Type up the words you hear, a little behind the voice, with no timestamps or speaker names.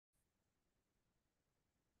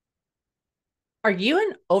Are you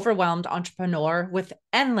an overwhelmed entrepreneur with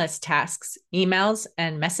endless tasks, emails,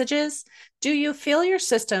 and messages? Do you feel your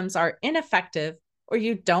systems are ineffective or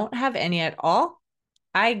you don't have any at all?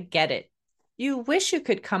 I get it. You wish you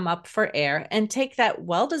could come up for air and take that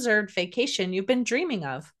well deserved vacation you've been dreaming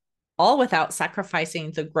of, all without sacrificing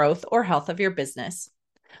the growth or health of your business.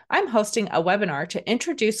 I'm hosting a webinar to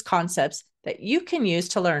introduce concepts that you can use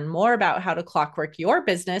to learn more about how to clockwork your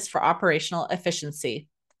business for operational efficiency.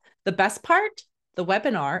 The best part? The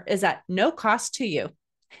webinar is at no cost to you.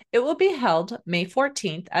 It will be held May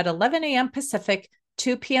 14th at 11 a.m. Pacific,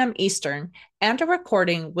 2 p.m. Eastern, and a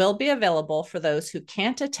recording will be available for those who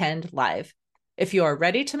can't attend live. If you are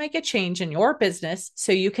ready to make a change in your business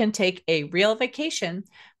so you can take a real vacation,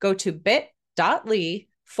 go to bit.ly/May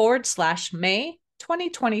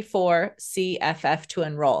 2024 CFF to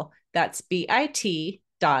enroll. That's bit.ly/May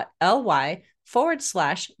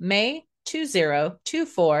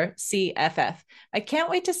 2024 CFF. I can't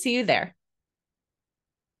wait to see you there.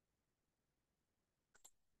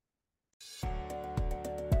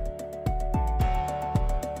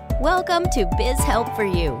 Welcome to Biz Help for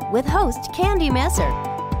You with host Candy Messer.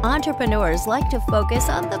 Entrepreneurs like to focus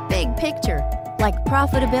on the big picture, like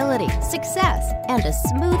profitability, success, and a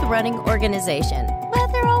smooth running organization.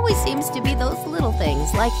 But there always seems to be those little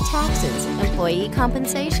things like taxes, employee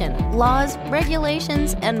compensation, laws,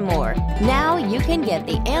 regulations, and more. Now you can get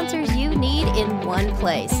the answers you need in one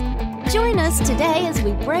place. Join us today as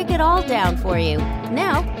we break it all down for you.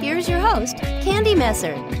 Now, here's your host, Candy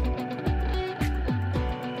Messer.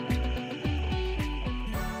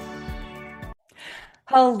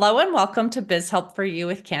 Hello and welcome to Biz Help for You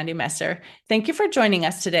with Candy Messer. Thank you for joining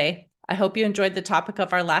us today. I hope you enjoyed the topic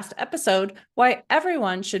of our last episode, why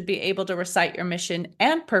everyone should be able to recite your mission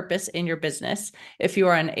and purpose in your business. If you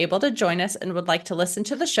are unable to join us and would like to listen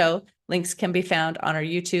to the show, links can be found on our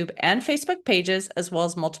YouTube and Facebook pages, as well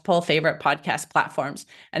as multiple favorite podcast platforms.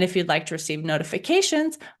 And if you'd like to receive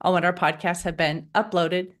notifications on when our podcasts have been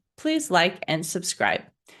uploaded, please like and subscribe.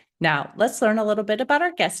 Now, let's learn a little bit about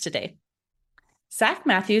our guest today. Zach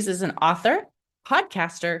Matthews is an author,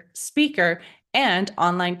 podcaster, speaker, and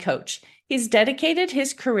online coach. He's dedicated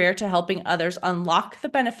his career to helping others unlock the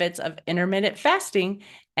benefits of intermittent fasting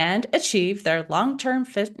and achieve their long-term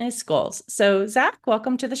fitness goals. So, Zach,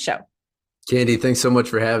 welcome to the show. Candy, thanks so much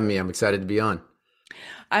for having me. I'm excited to be on.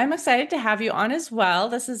 I'm excited to have you on as well.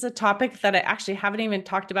 This is a topic that I actually haven't even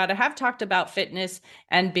talked about. I have talked about fitness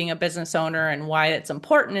and being a business owner and why it's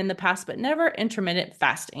important in the past, but never intermittent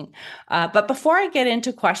fasting. But before I get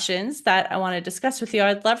into questions that I want to discuss with you,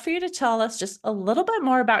 I'd love for you to tell us just a little bit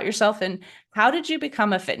more about yourself and how did you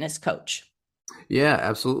become a fitness coach? Yeah,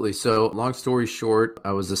 absolutely. So long story short,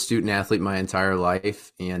 I was a student athlete my entire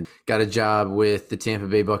life and got a job with the Tampa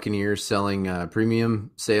Bay Buccaneers selling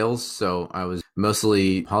premium sales. So I was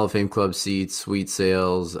mostly Hall of Fame club seats, suite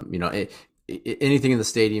sales, anything in the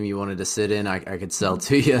stadium you wanted to sit in, I could sell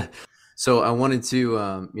to you. So I wanted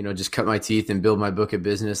to, just cut my teeth and build my book of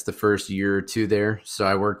business the first year or two there. So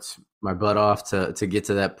I worked my butt off to get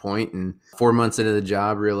to that point. And 4 months into the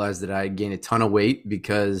job, realized that I had gained a ton of weight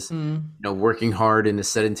because, working hard in a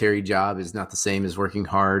sedentary job is not the same as working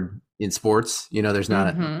hard in sports. There's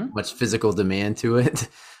not much physical demand to it.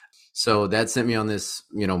 So that sent me on this,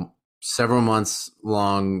 several months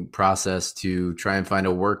long process to try and find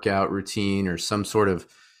a workout routine or some sort of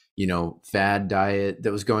fad diet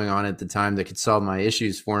that was going on at the time that could solve my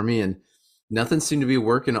issues for me. And nothing seemed to be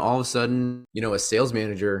working. All of a sudden, a sales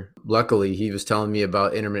manager, luckily, he was telling me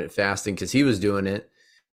about intermittent fasting because he was doing it.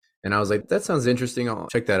 And I was like, that sounds interesting. I'll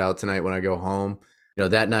check that out tonight when I go home.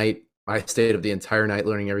 That night, I stayed up the entire night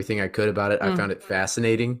learning everything I could about it. I found it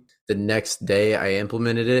fascinating. The next day I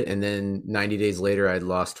implemented it. And then 90 days later, I'd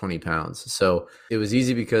lost 20 pounds. So it was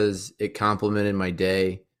easy because it complemented my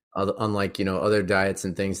day. Unlike, other diets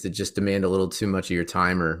and things that just demand a little too much of your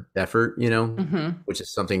time or effort, which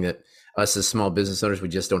is something that us as small business owners, we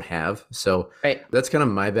just don't have. So That's kind of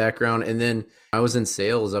my background. And then I was in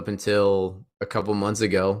sales up until a couple months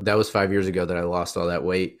ago. That was 5 years ago that I lost all that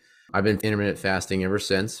weight. I've been intermittent fasting ever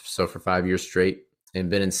since. So for 5 years straight and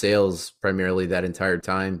been in sales primarily that entire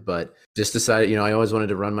time, but just decided, I always wanted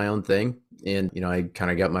to run my own thing. And, I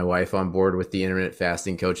kind of got my wife on board with the intermittent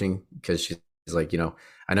fasting coaching because she's like,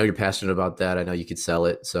 I know you're passionate about that. I know you could sell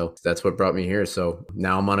it. So that's what brought me here. So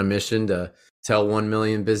now I'm on a mission to tell 1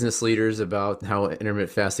 million business leaders about how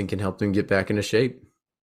intermittent fasting can help them get back into shape.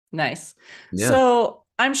 Nice. Yeah. So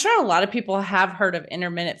I'm sure a lot of people have heard of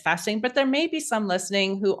intermittent fasting, but there may be some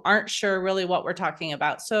listening who aren't sure really what we're talking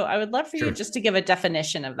about. So I would love for you just to give a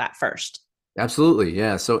definition of that first. Absolutely.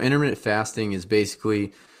 Yeah. So intermittent fasting is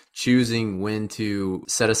basically choosing when to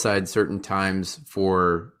set aside certain times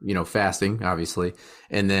for, fasting, obviously,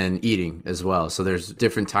 and then eating as well. So there's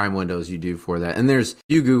different time windows you do for that. And if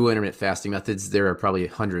you Google intermittent fasting methods, there are probably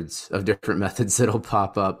hundreds of different methods that'll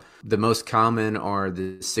pop up. The most common are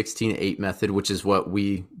the 16-8 method, which is what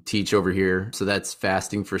we teach over here. So that's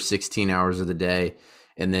fasting for 16 hours of the day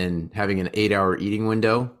and then having an 8-hour eating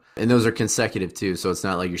window. And those are consecutive too. So it's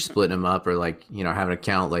not like you're splitting them up or like, having a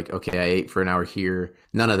count like, okay, I ate for an hour here.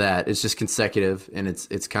 None of that. It's just consecutive. And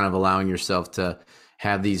it's kind of allowing yourself to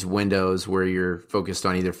have these windows where you're focused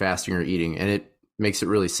on either fasting or eating. And it makes it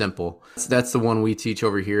really simple. So that's the one we teach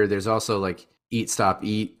over here. There's also like eat, stop,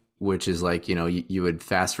 eat, which is like, you would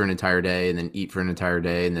fast for an entire day and then eat for an entire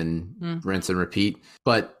day and then rinse and repeat.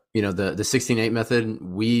 But, the 16-8 method,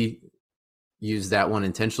 we use that one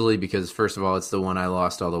intentionally because first of all, it's the one I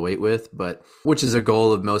lost all the weight with, but which is a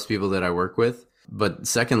goal of most people that I work with. But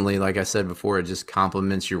secondly, like I said before, it just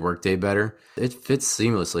complements your workday better. It fits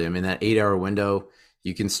seamlessly. I mean, that 8-hour window,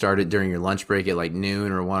 you can start it during your lunch break at like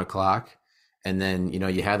noon or 1 o'clock. And then,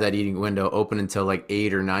 you have that eating window open until like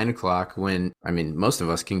 8 or 9 o'clock when, most of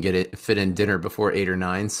us can fit in dinner before 8 or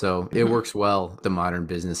 9. So it works well, the modern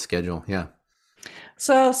business schedule. Yeah.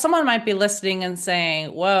 So someone might be listening and saying,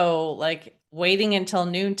 whoa, like waiting until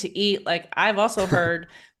noon to eat. Like I've also heard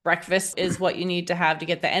breakfast is what you need to have to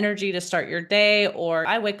get the energy to start your day. Or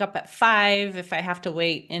I wake up at 5 if I have to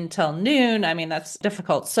wait until noon. That's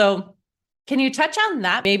difficult. So can you touch on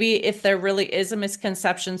that? Maybe if there really is a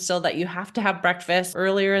misconception still that you have to have breakfast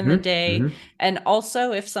earlier in the day. And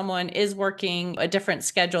also if someone is working a different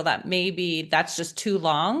schedule that maybe that's just too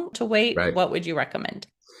long to wait, right. What would you recommend?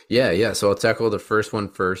 Yeah. So I'll tackle the first one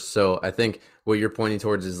first. So I think what you're pointing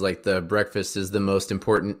towards is like the breakfast is the most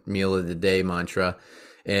important meal of the day mantra.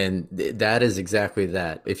 And that is exactly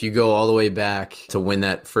that. If you go all the way back to when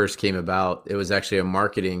that first came about, it was actually a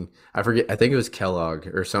marketing, I think it was Kellogg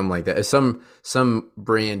or something like that. Some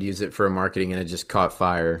brand used it for a marketing and it just caught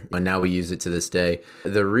fire. And now we use it to this day.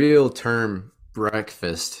 The real term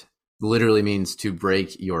breakfast literally means to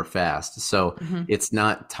break your fast. So it's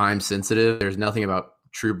not time sensitive. There's nothing about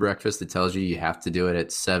true breakfast that tells you have to do it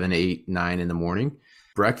at 7, 8, 9 in the morning.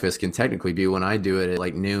 Breakfast can technically be when I do it at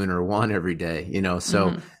like noon or 1 every day,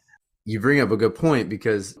 so you bring up a good point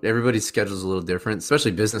because everybody's schedule is a little different,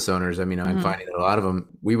 especially business owners. I'm finding that a lot of them,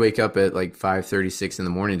 we wake up at like 5:36 in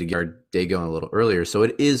the morning to get our day going a little earlier. So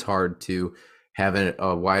it is hard to have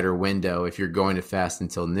a wider window if you're going to fast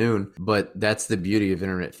until noon. But that's the beauty of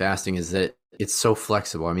intermittent fasting is that it's so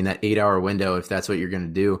flexible. That 8-hour window, if that's what you're going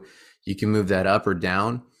to do, you can move that up or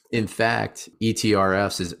down. In fact,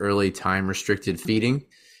 ETRFs is early time restricted feeding,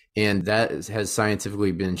 and that has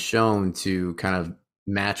scientifically been shown to kind of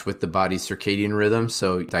match with the body's circadian rhythm.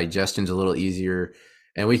 So digestion's a little easier,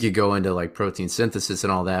 and we could go into like protein synthesis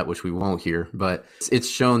and all that, which we won't here, but it's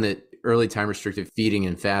shown that early time restricted feeding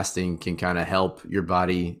and fasting can kind of help your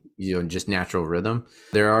body, just natural rhythm.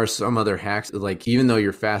 There are some other hacks, like even though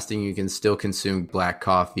you're fasting, you can still consume black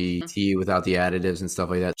coffee, tea without the additives and stuff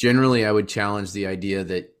like that. Generally, I would challenge the idea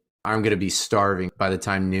that I'm going to be starving by the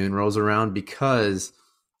time noon rolls around because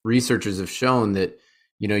researchers have shown that,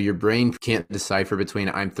 your brain can't decipher between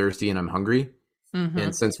I'm thirsty and I'm hungry.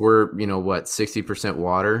 And since we're, 60%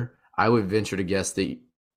 water, I would venture to guess that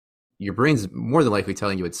your brain's more than likely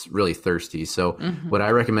telling you it's really thirsty. So what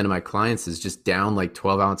I recommend to my clients is just down like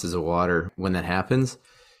 12 ounces of water when that happens.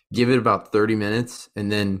 Give it about 30 minutes.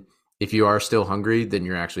 And then if you are still hungry, then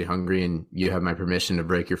you're actually hungry and you have my permission to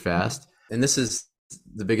break your fast. And this is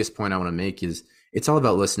the biggest point I want to make is it's all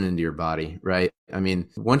about listening to your body, right?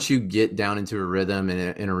 Once you get down into a rhythm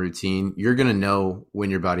and in a routine, you're going to know when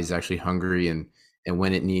your body's actually hungry and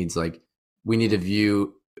when it needs, like, we need to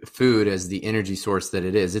view food as the energy source that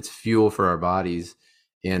it is. It's fuel for our bodies.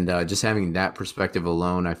 And just having that perspective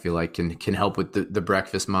alone, I feel like can help with the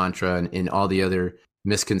breakfast mantra and all the other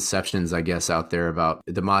misconceptions, I guess, out there about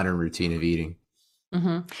the modern routine of eating.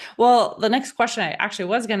 Well, the next question I actually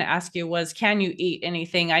was going to ask you was, can you eat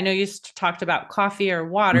anything? I know you talked about coffee or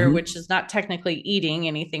water, which is not technically eating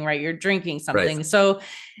anything, right? You're drinking something. Right. So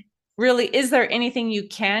really, is there anything you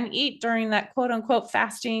can eat during that quote unquote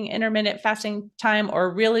fasting, intermittent fasting time? Or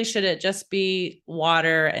really should it just be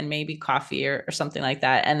water and maybe coffee or something like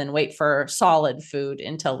that, and then wait for solid food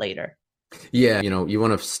until later? Yeah. You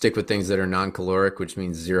want to stick with things that are non-caloric, which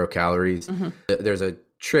means 0 calories. There's a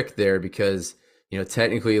trick there because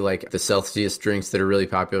technically, like the Celsius drinks that are really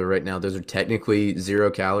popular right now, those are technically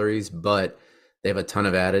 0 calories, but they have a ton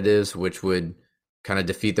of additives, which would kind of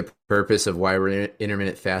defeat the purpose of why we're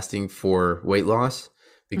intermittent fasting for weight loss.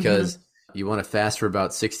 Because You want to fast for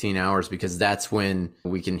about 16 hours because that's when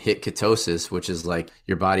we can hit ketosis, which is like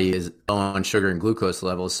your body is low on sugar and glucose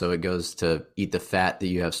levels. So it goes to eat the fat that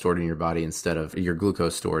you have stored in your body instead of your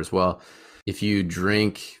glucose stores. Well, if you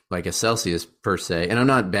drink like a Celsius per se, and I'm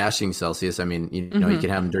not bashing Celsius. I mean, you know, you can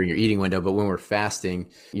have them during your eating window, but when we're fasting,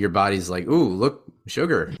 your body's like, ooh, look,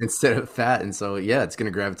 sugar instead of fat. And so, yeah, it's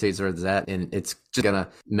going to gravitate towards that. And it's just going to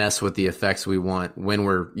mess with the effects we want when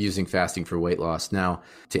we're using fasting for weight loss. Now,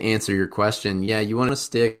 to answer your question, yeah, you want to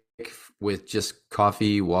stick with just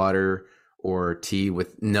coffee, water, or tea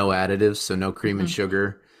with no additives. So no cream and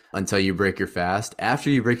sugar until you break your fast. After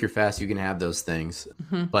you break your fast, you can have those things,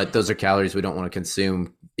 but those are calories we don't want to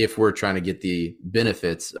consume if we're trying to get the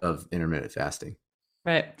benefits of intermittent fasting.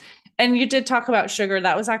 Right. And you did talk about sugar.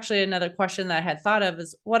 That was actually another question that I had thought of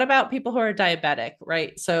is what about people who are diabetic,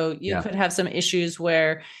 right? So you could have some issues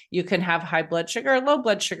where you can have high blood sugar or low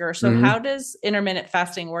blood sugar. So how does intermittent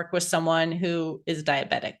fasting work with someone who is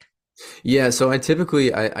diabetic? Yeah, so I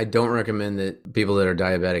typically I don't recommend that people that are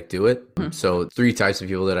diabetic do it. So 3 types of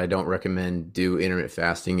people that I don't recommend do intermittent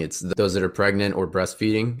fasting. It's those that are pregnant or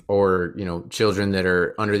breastfeeding, or you know, children that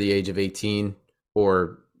are under the age of 18,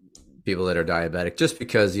 or people that are diabetic. Just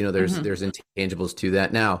because you know there's intangibles to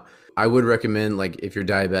that. Now, I would recommend, like, if you're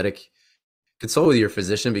diabetic, consult with your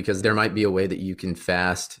physician because there might be a way that you can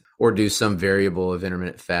fast or do some variable of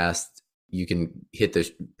intermittent fast. You can hit the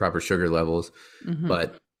proper sugar levels,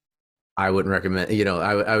 but I wouldn't recommend, you know,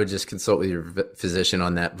 I would just consult with your physician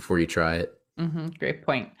on that before you try it. Great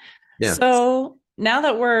point. Yeah. So now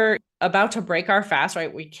that we're about to break our fast,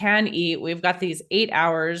 right? We can eat. We've got these 8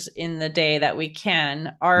 hours in the day that we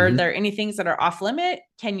can. Are there any things that are off limit?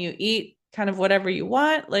 Can you eat kind of whatever you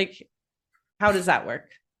want? Like, how does that work?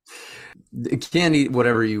 You can eat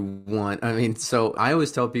whatever you want. I mean, so I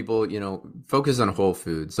always tell people, you know, focus on whole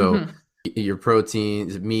food. So your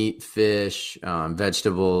proteins, meat, fish,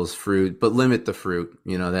 vegetables, fruit, but limit the fruit.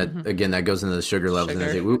 You know, that again, that goes into the sugar levels.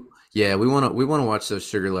 And we want to watch those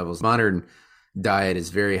sugar levels. Modern diet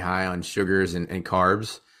is very high on sugars and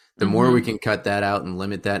carbs. The more we can cut that out and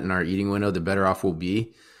limit that in our eating window, the better off we'll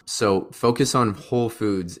be. So focus on whole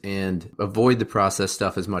foods and avoid the processed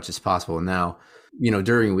stuff as much as possible. Now, you know,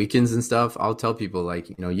 during weekends and stuff, I'll tell people, like,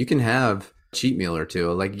 you know, you can have cheat meal or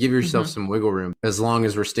two, like give yourself some wiggle room as long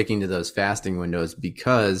as we're sticking to those fasting windows,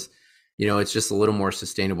 because you know it's just a little more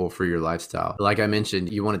sustainable for your lifestyle. Like I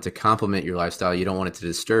mentioned, you want it to complement your lifestyle, you don't want it to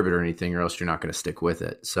disturb it or anything, or else you're not going to stick with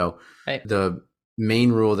it. So the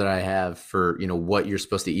main rule that I have for, you know, what you're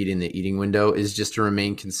supposed to eat in the eating window is just to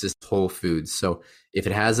remain consistent whole foods. So if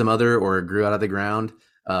it has a mother or it grew out of the ground,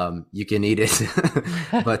 you can eat it,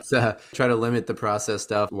 but try to limit the processed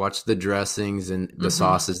stuff. Watch the dressings and the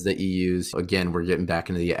sauces that you use. Again, we're getting back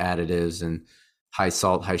into the additives and high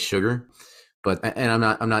salt, high sugar. But and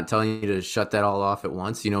I'm not telling you to shut that all off at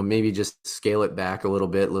once. You know, maybe just scale it back a little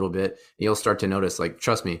bit. You'll start to notice. Like,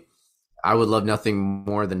 trust me, I would love nothing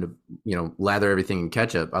more than to, you know, lather everything in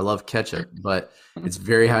ketchup. I love ketchup, but it's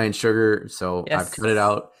very high in sugar, so I've cut it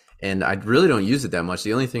out. And I really don't use it that much.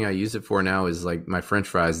 The only thing I use it for now is like my French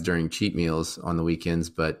fries during cheat meals on the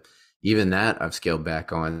weekends. But even that I've scaled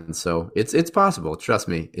back on. So it's possible. Trust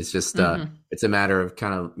me. It's just, it's a matter of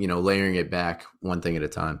kind of, you know, layering it back one thing at a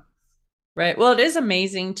time. Right. Well, it is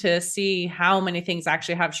amazing to see how many things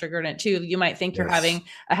actually have sugar in it too. You might think you're having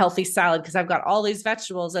a healthy salad because I've got all these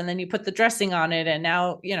vegetables, and then you put the dressing on it and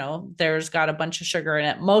now, you know, there's got a bunch of sugar in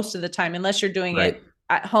it most of the time, unless you're doing it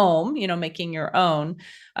at home, you know, making your own.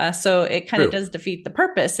 So it kind of does defeat the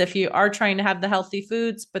purpose if you are trying to have the healthy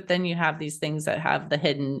foods, but then you have these things that have the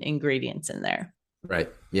hidden ingredients in there. Right.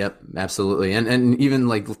 Yep. Absolutely. And even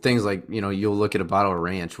like things like, you know, you'll look at a bottle of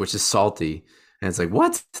ranch, which is salty, and it's like,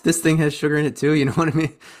 what? This thing has sugar in it too? You know what I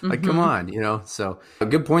mean? Like, come on, you know? So a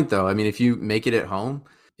good point though. I mean, if you make it at home,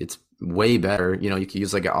 it's way better. You know, you could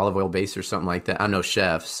use like an olive oil base or something like that. I'm no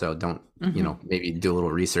chef, so don't, you know, maybe do a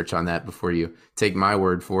little research on that before you take my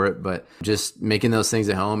word for it. But just making those things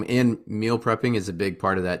at home, and meal prepping is a big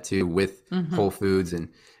part of that too, with whole foods. And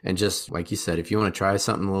just like you said, if you want to try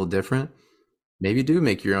something a little different, maybe do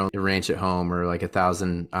make your own ranch at home, or like a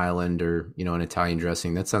Thousand Island, or, you know, an Italian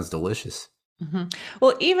dressing. That sounds delicious.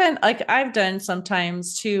 Well, even like I've done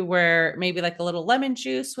sometimes too, where maybe like a little lemon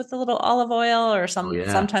juice with a little olive oil, or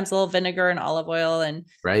sometimes a little vinegar and olive oil. And,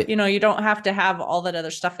 you know, you don't have to have all that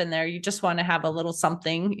other stuff in there. You just want to have a little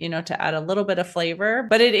something, you know, to add a little bit of flavor.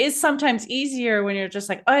 But it is sometimes easier when you're just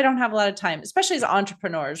like, oh, I don't have a lot of time, especially as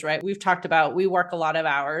entrepreneurs, right? We've talked about, we work a lot of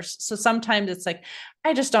hours. So sometimes it's like,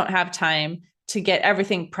 I just don't have time to get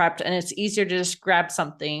everything prepped, and it's easier to just grab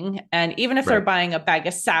something. And even if they're Right. buying a bag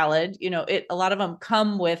of salad, a lot of them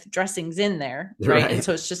come with dressings in there, right? And Right.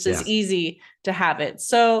 so it's just Yeah. as easy to have it.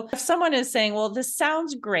 So if someone is saying, well, this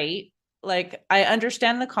sounds great, like I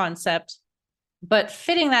understand the concept, but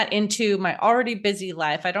fitting that into my already busy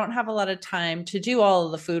life, I don't have a lot of time to do all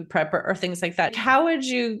of the food prep or things like that. How would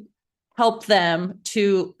you help them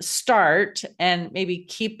to start and maybe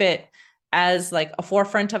keep it as like a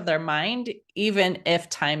forefront of their mind, even if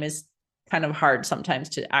time is kind of hard sometimes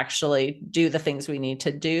to actually do the things we need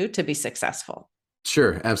to do to be successful?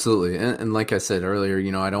 Sure, absolutely. And like I said earlier,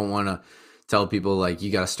 I don't want to tell people like you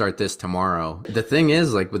got to start this tomorrow. The thing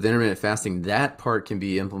is, like with intermittent fasting, that part can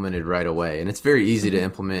be implemented right away, and it's very easy to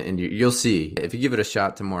implement. And you'll see if you give it a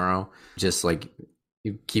shot tomorrow, just like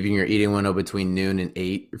keeping your eating window between noon and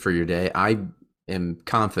 8 for your day. I am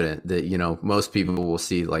confident that most people will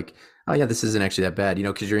see like, oh yeah, this isn't actually that bad,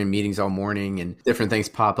 because you're in meetings all morning and different things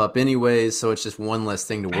pop up anyways. So it's just one less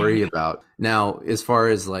thing to worry about. Now, as far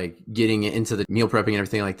as like getting into the meal prepping and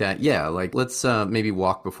everything like that, yeah, like let's maybe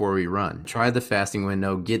walk before we run. Try the fasting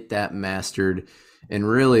window, get that mastered. And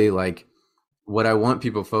really like what I want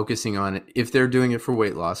people focusing on, if they're doing it for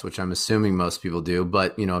weight loss, which I'm assuming most people do,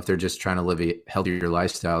 but if they're just trying to live a healthier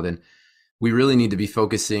lifestyle, then we really need to be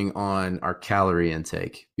focusing on our calorie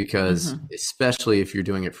intake, because especially if you're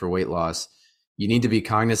doing it for weight loss, you need to be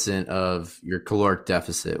cognizant of your caloric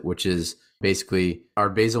deficit, which is basically our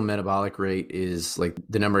basal metabolic rate is like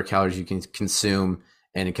the number of calories you can consume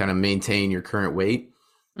and kind of maintain your current weight.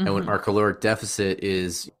 And when our caloric deficit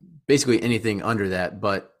is basically anything under that,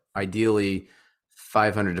 but ideally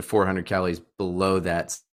 500 to 400 calories below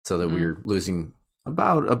that, so that we're losing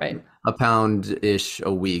about a pound-ish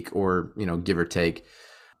a week, or give or take.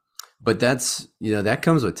 But that's that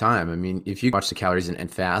comes with time. I mean, if you watch the calories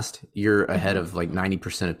and fast, you're ahead of like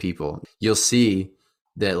 90% of people. You'll see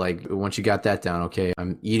that like once you got that down, okay,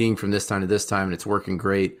 I'm eating from this time to this time and it's working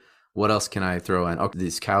great. What else can I throw in? Okay,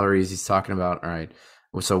 these calories he's talking about. All right,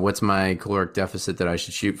 so what's my caloric deficit that I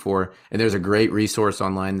should shoot for? And there's a great resource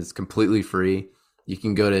online that's completely free. You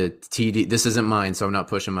can go to TD. This isn't mine, so I'm not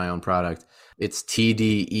pushing my own product. It's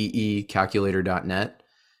tdeecalculator.net.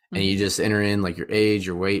 And you just enter in like your age,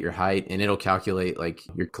 your weight, your height, and it'll calculate like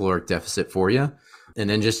your caloric deficit for you. And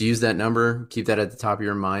then just use that number, keep that at the top of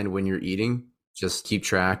your mind when you're eating. Just keep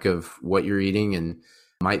track of what you're eating. And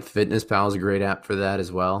MyFitnessPal is a great app for that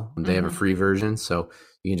as well. They have a free version, so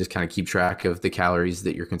you can just kind of keep track of the calories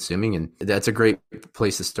that you're consuming. And that's a great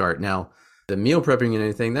place to start. Now, the meal prepping and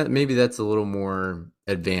anything, that's a little more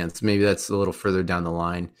advanced. Maybe that's a little further down the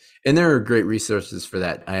line. And there are great resources for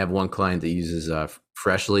that. I have one client that uses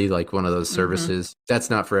Freshly, like one of those services. That's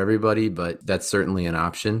not for everybody, but that's certainly an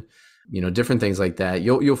option. Different things like that.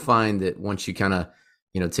 You'll find that once you kind of,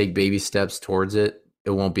 take baby steps towards it, it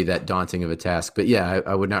won't be that daunting of a task. But yeah,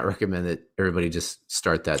 I would not recommend that everybody just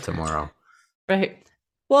start that tomorrow. Right.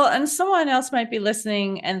 Well, and someone else might be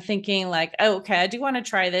listening and thinking like, oh, okay, I do want to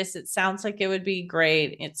try this. It sounds like it would be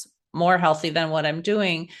great. It's more healthy than what I'm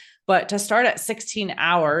doing. But to start at 16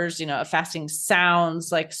 hours, fasting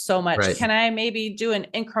sounds like so much. Right. Can I maybe do an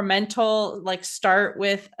incremental, like start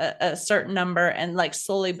with a certain number and like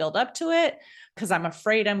slowly build up to it? Because I'm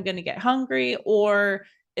afraid I'm going to get hungry. Or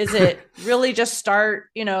is it really just start,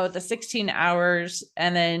 the 16 hours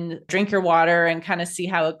and then drink your water and kind of see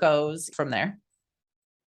how it goes from there?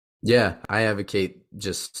 Yeah, I advocate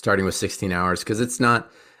just starting with 16 hours because it's not,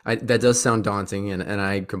 that does sound daunting and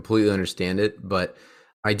I completely understand it. But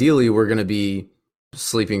ideally, we're going to be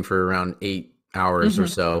sleeping for around 8 hours or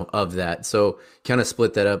so of that. So kind of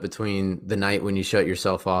split that up between the night when you shut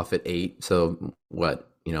yourself off at 8. So what,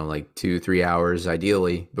 like 2-3 hours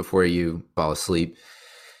ideally before you fall asleep.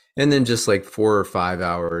 And then just like 4 or 5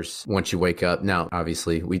 hours once you wake up. Now,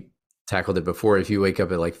 obviously, we tackled it before. If you wake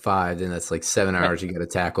up at like 5, then that's like 7 hours you got to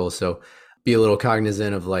tackle. So be a little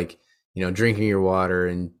cognizant of like, drinking your water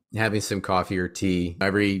and having some coffee or tea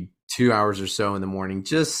every 2 hours or so in the morning,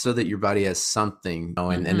 just so that your body has something,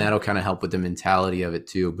 and that'll kind of help with the mentality of it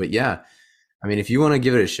too. But yeah, I mean, if you want to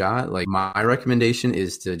give it a shot, like my recommendation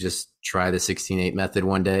is to just try the 16-8 method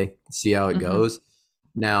one day, see how it goes.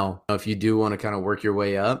 Now, if you do want to kind of work your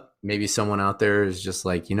way up, maybe someone out there is just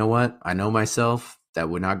like, you know what, I know myself, that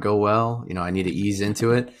would not go well. I need to ease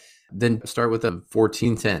into it. Then start with a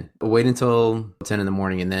 14-10. Wait until 10 in the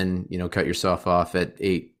morning and then, cut yourself off at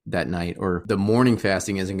 8 that night. Or the morning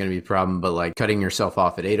fasting isn't going to be a problem, but like cutting yourself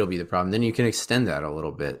off at 8 will be the problem. Then you can extend that a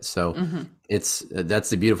little bit. So that's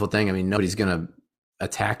the beautiful thing. I mean, nobody's going to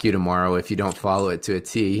attack you tomorrow if you don't follow it to a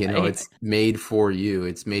T. Right. It's made for you.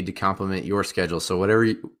 It's made to complement your schedule. So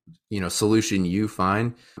whatever solution you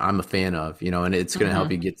find, I'm a fan of, and it's going to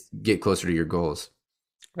help you get closer to your goals.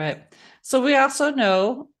 Right. So we also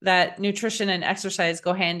know that nutrition and exercise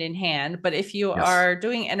go hand in hand, but if you Yes. are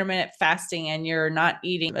doing intermittent fasting and you're not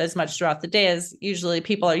eating as much throughout the day as usually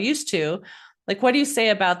people are used to, like, what do you say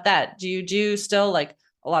about that? Do you do still like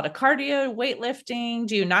a lot of cardio, weightlifting?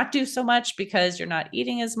 Do you not do so much because you're not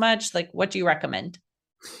eating as much? Like, what do you recommend?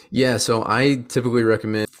 Yeah, so I typically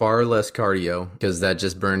recommend far less cardio because that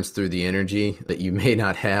just burns through the energy that you may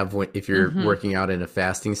not have if you're working out in a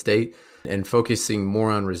fasting state, and focusing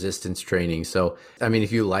more on resistance training. So, I mean,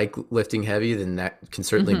 if you like lifting heavy, then that can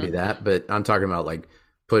certainly be that. But I'm talking about like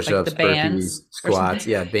push-ups, Like the bands burpees, squats,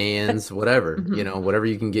 bands, whatever, whatever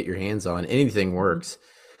you can get your hands on. Anything works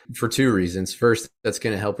for two reasons. First, that's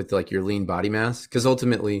going to help with like your lean body mass, because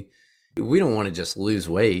ultimately we don't want to just lose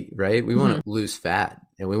weight, right? We want to lose fat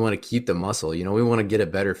and we want to keep the muscle, we want to get a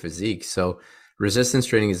better physique. So resistance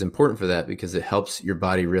training is important for that because it helps your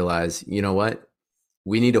body realize, you know what,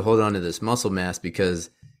 we need to hold on to this muscle mass because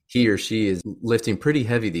he or she is lifting pretty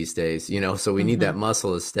heavy these days, so we need that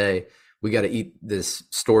muscle to stay. We got to eat this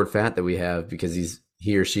stored fat that we have because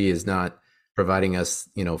he or she is not providing us,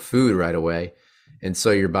 food right away. And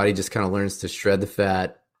so your body just kind of learns to shred the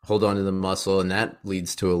fat, hold on to the muscle, and that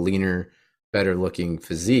leads to a leaner, better looking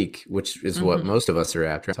physique, which is what most of us are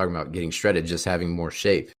after. I'm talking about getting shredded, just having more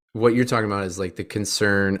shape. What you're talking about is like the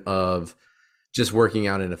concern of just working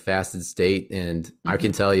out in a fasted state. And I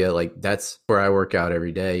can tell you, like, that's where I work out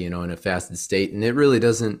every day, in a fasted state. And it really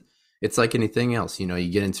doesn't, it's like anything else, you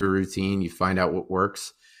get into a routine, you find out what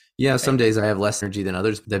works. Yeah, some days I have less energy than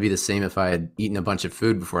others. That'd be the same if I had eaten a bunch of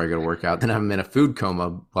food before I go to work out. Then I'm in a food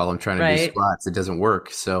coma while I'm trying to do squats. It doesn't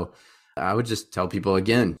work. So I would just tell people,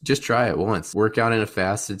 again, just try it once. Work out in a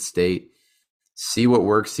fasted state, see what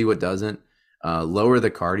works, see what doesn't. Lower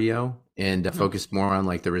the cardio and focus more on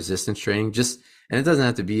like the resistance training. And it doesn't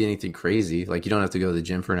have to be anything crazy. Like, you don't have to go to the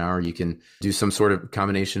gym for an hour. You can do some sort of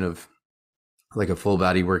combination of like a full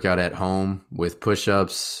body workout at home with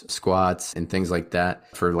push-ups, squats, and things like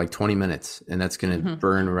that for like 20 minutes. And that's going to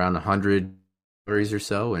burn around 100 calories or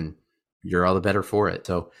so. And you're all the better for it.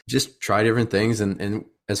 So just try different things. And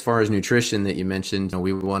as far as nutrition that you mentioned,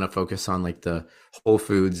 we want to focus on like the whole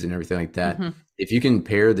foods and everything like that. If you can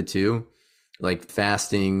pair the two, like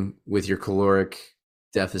fasting with your caloric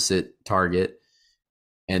deficit target,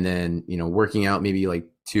 and then, working out maybe like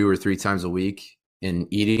 2 or 3 times a week and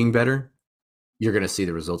eating better, you're going to see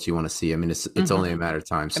the results you want to see. I mean, it's only a matter of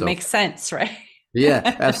time. So it makes sense, right?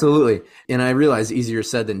 Yeah, absolutely. And I realize easier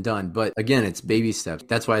said than done, but again, it's baby steps.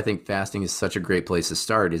 That's why I think fasting is such a great place to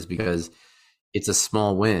start, is because it's a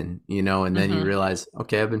small win, and then you realize,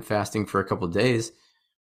 okay, I've been fasting for a couple of days.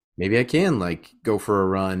 Maybe I can like go for a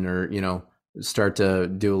run or, start to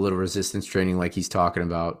do a little resistance training like he's talking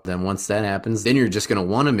about. Then once that happens, then you're just going to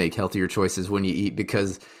want to make healthier choices when you eat,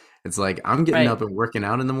 because it's like, I'm getting up and working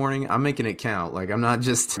out in the morning. I'm making it count. Like, I'm not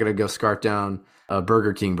just going to go scarf down a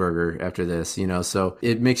Burger King burger after this, so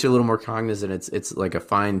it makes you a little more cognizant. It's like a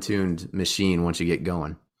fine-tuned machine once you get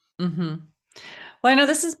going. Well, I know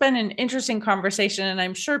this has been an interesting conversation, and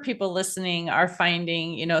I'm sure people listening are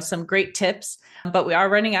finding, some great tips, but we are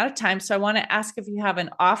running out of time. So I want to ask if you have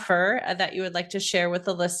an offer that you would like to share with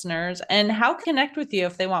the listeners, and how to connect with you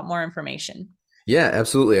if they want more information. Yeah,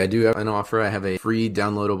 absolutely. I do have an offer. I have a free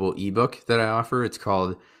downloadable ebook that I offer. It's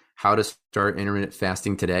called How to Start Intermittent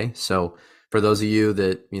Fasting Today. So for those of you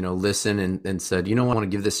that, listen and said, I want to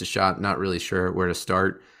give this a shot, not really sure where to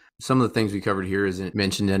start, some of the things we covered here isn't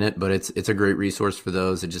mentioned in it, but it's a great resource for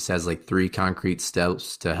those. It just has like 3 concrete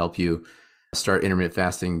steps to help you start intermittent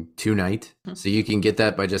fasting tonight. So you can get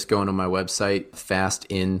that by just going to my website,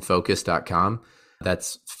 fastinfocus.com.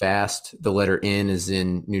 That's fast. The letter N is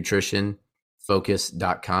in nutrition,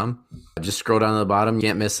 focus.com. Just scroll down to the bottom. You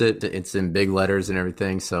can't miss it. It's in big letters and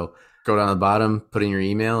everything. So scroll down to the bottom, put in your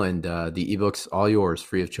email, and the ebook's all yours,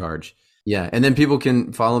 free of charge. Yeah. And then people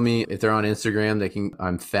can follow me if they're on Instagram.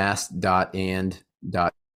 I'm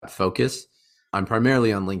fast.and.focus. I'm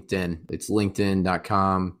primarily on LinkedIn. It's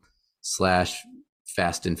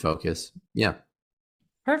linkedin.com/fastinfocus. Yeah.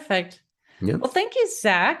 Perfect. Yep. Well, thank you,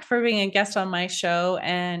 Zach, for being a guest on my show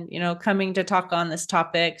and, coming to talk on this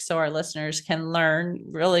topic so our listeners can learn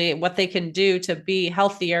really what they can do to be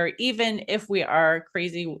healthier, even if we are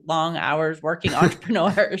crazy long hours working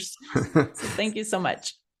entrepreneurs. So thank you so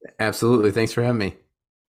much. Absolutely. Thanks for having me.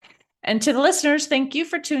 And to the listeners, thank you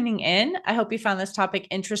for tuning in. I hope you found this topic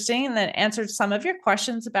interesting and that answered some of your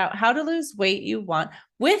questions about how to lose weight you want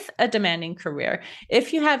with a demanding career.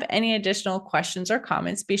 If you have any additional questions or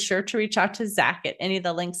comments, be sure to reach out to Zach at any of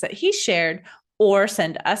the links that he shared, or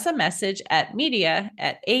send us a message at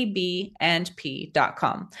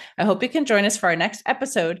media@abandp.com. I hope you can join us for our next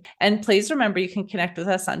episode. And please remember, you can connect with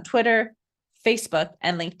us on Twitter, Facebook,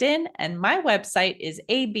 and LinkedIn. And my website is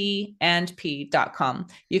abandp.com.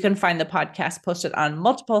 You can find the podcast posted on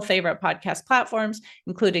multiple favorite podcast platforms,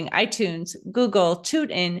 including iTunes, Google,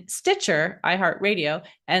 TuneIn, Stitcher, iHeartRadio,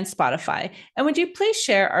 and Spotify. And would you please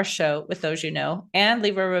share our show with those you know and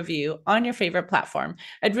leave a review on your favorite platform?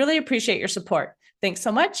 I'd really appreciate your support. Thanks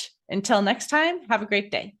so much. Until next time, have a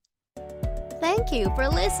great day. Thank you for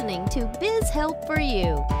listening to Biz Help for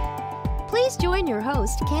You. Please join your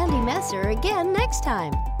host, Candy Messer, again next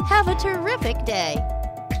time. Have a terrific day.